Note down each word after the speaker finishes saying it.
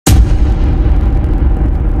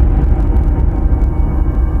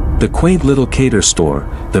The quaint little cater store,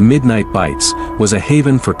 the Midnight Bites, was a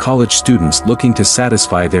haven for college students looking to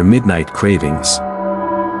satisfy their midnight cravings.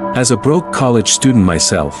 As a broke college student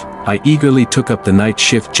myself, I eagerly took up the night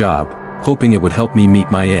shift job, hoping it would help me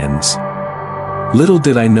meet my ends. Little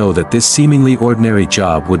did I know that this seemingly ordinary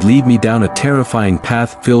job would lead me down a terrifying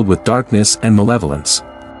path filled with darkness and malevolence.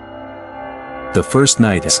 The first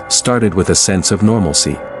night started with a sense of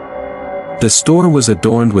normalcy. The store was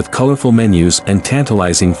adorned with colorful menus and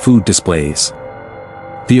tantalizing food displays.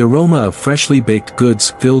 The aroma of freshly baked goods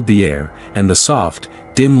filled the air, and the soft,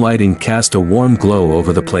 dim lighting cast a warm glow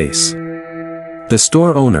over the place. The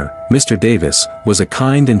store owner, Mr. Davis, was a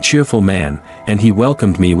kind and cheerful man, and he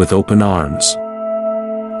welcomed me with open arms.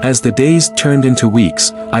 As the days turned into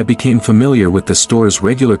weeks, I became familiar with the store's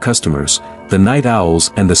regular customers, the night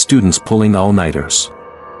owls and the students pulling all-nighters.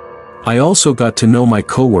 I also got to know my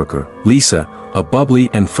coworker, Lisa, a bubbly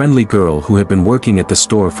and friendly girl who had been working at the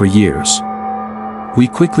store for years. We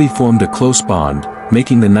quickly formed a close bond,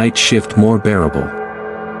 making the night shift more bearable.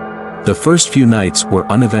 The first few nights were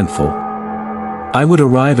uneventful. I would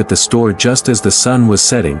arrive at the store just as the sun was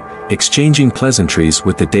setting, exchanging pleasantries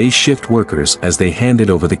with the day shift workers as they handed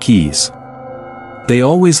over the keys. They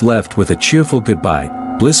always left with a cheerful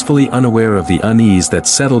goodbye, blissfully unaware of the unease that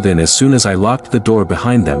settled in as soon as I locked the door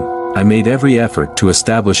behind them. I made every effort to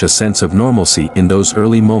establish a sense of normalcy in those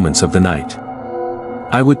early moments of the night.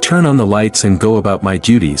 I would turn on the lights and go about my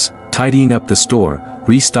duties, tidying up the store,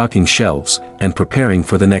 restocking shelves, and preparing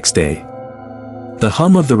for the next day. The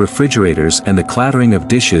hum of the refrigerators and the clattering of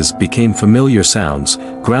dishes became familiar sounds,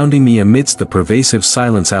 grounding me amidst the pervasive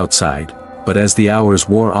silence outside, but as the hours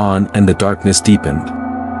wore on and the darkness deepened,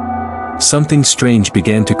 something strange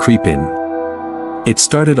began to creep in. It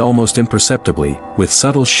started almost imperceptibly, with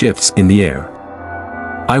subtle shifts in the air.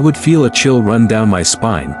 I would feel a chill run down my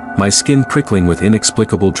spine, my skin prickling with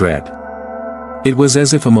inexplicable dread. It was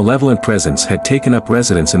as if a malevolent presence had taken up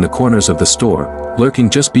residence in the corners of the store,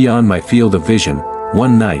 lurking just beyond my field of vision.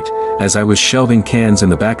 One night, as I was shelving cans in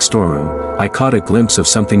the back storeroom, I caught a glimpse of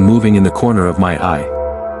something moving in the corner of my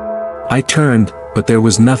eye. I turned, but there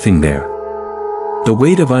was nothing there. The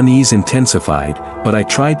weight of unease intensified, but I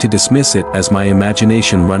tried to dismiss it as my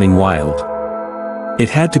imagination running wild. It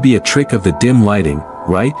had to be a trick of the dim lighting,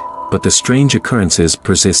 right? But the strange occurrences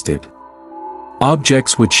persisted.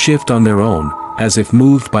 Objects would shift on their own, as if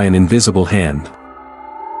moved by an invisible hand.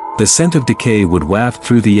 The scent of decay would waft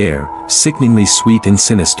through the air, sickeningly sweet and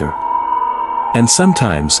sinister. And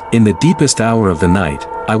sometimes, in the deepest hour of the night,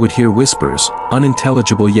 I would hear whispers,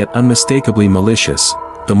 unintelligible yet unmistakably malicious.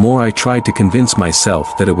 The more I tried to convince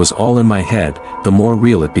myself that it was all in my head, the more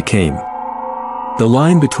real it became. The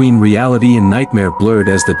line between reality and nightmare blurred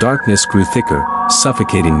as the darkness grew thicker,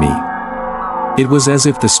 suffocating me. It was as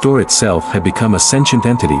if the store itself had become a sentient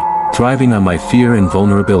entity, thriving on my fear and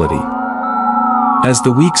vulnerability. As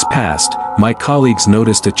the weeks passed, my colleagues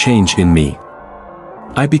noticed a change in me.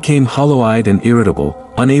 I became hollow-eyed and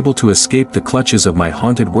irritable, unable to escape the clutches of my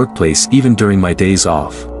haunted workplace even during my days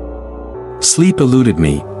off. Sleep eluded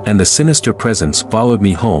me, and the sinister presence followed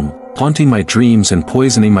me home, haunting my dreams and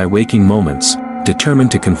poisoning my waking moments. Determined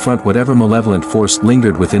to confront whatever malevolent force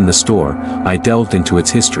lingered within the store, I delved into its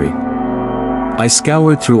history. I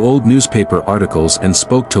scoured through old newspaper articles and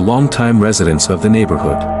spoke to longtime residents of the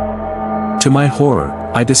neighborhood. To my horror,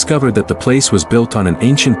 I discovered that the place was built on an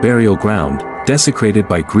ancient burial ground, desecrated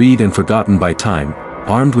by greed and forgotten by time.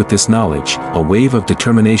 Armed with this knowledge, a wave of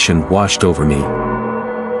determination washed over me.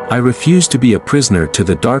 I refused to be a prisoner to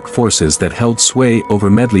the dark forces that held sway over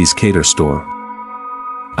Medley's cater store.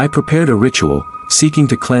 I prepared a ritual, seeking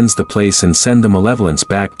to cleanse the place and send the malevolence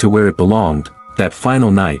back to where it belonged. That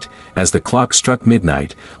final night, as the clock struck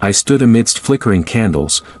midnight, I stood amidst flickering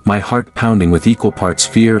candles, my heart pounding with equal parts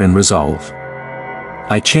fear and resolve.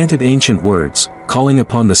 I chanted ancient words, calling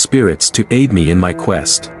upon the spirits to aid me in my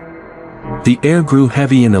quest. The air grew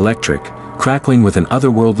heavy and electric, crackling with an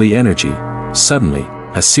otherworldly energy. Suddenly,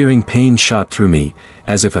 a searing pain shot through me,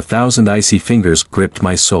 as if 1,000 icy fingers gripped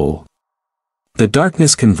my soul. The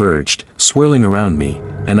darkness converged, swirling around me,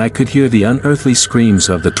 and I could hear the unearthly screams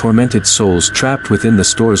of the tormented souls trapped within the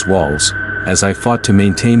store's walls. As I fought to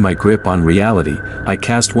maintain my grip on reality, I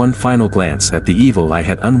cast one final glance at the evil I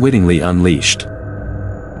had unwittingly unleashed.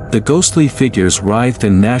 The ghostly figures writhed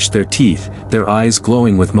and gnashed their teeth, their eyes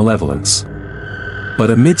glowing with malevolence. But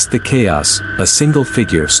amidst the chaos, a single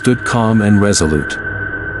figure stood calm and resolute.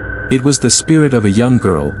 It was the spirit of a young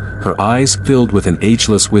girl, her eyes filled with an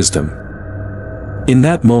ageless wisdom. In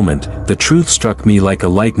that moment, the truth struck me like a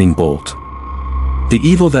lightning bolt. The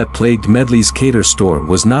evil that plagued Medley's cater store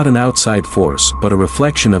was not an outside force but a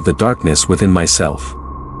reflection of the darkness within myself.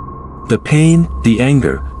 The pain, the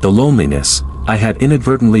anger, the loneliness, I had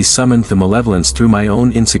inadvertently summoned the malevolence through my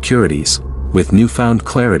own insecurities. With newfound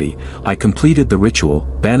clarity, I completed the ritual,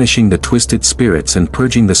 banishing the twisted spirits and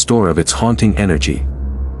purging the store of its haunting energy.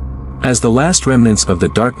 As the last remnants of the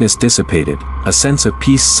darkness dissipated, a sense of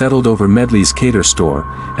peace settled over Medley's cater store,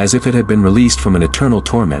 as if it had been released from an eternal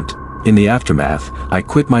torment. In the aftermath, I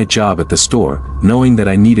quit my job at the store, knowing that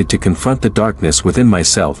I needed to confront the darkness within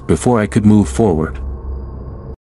myself before I could move forward.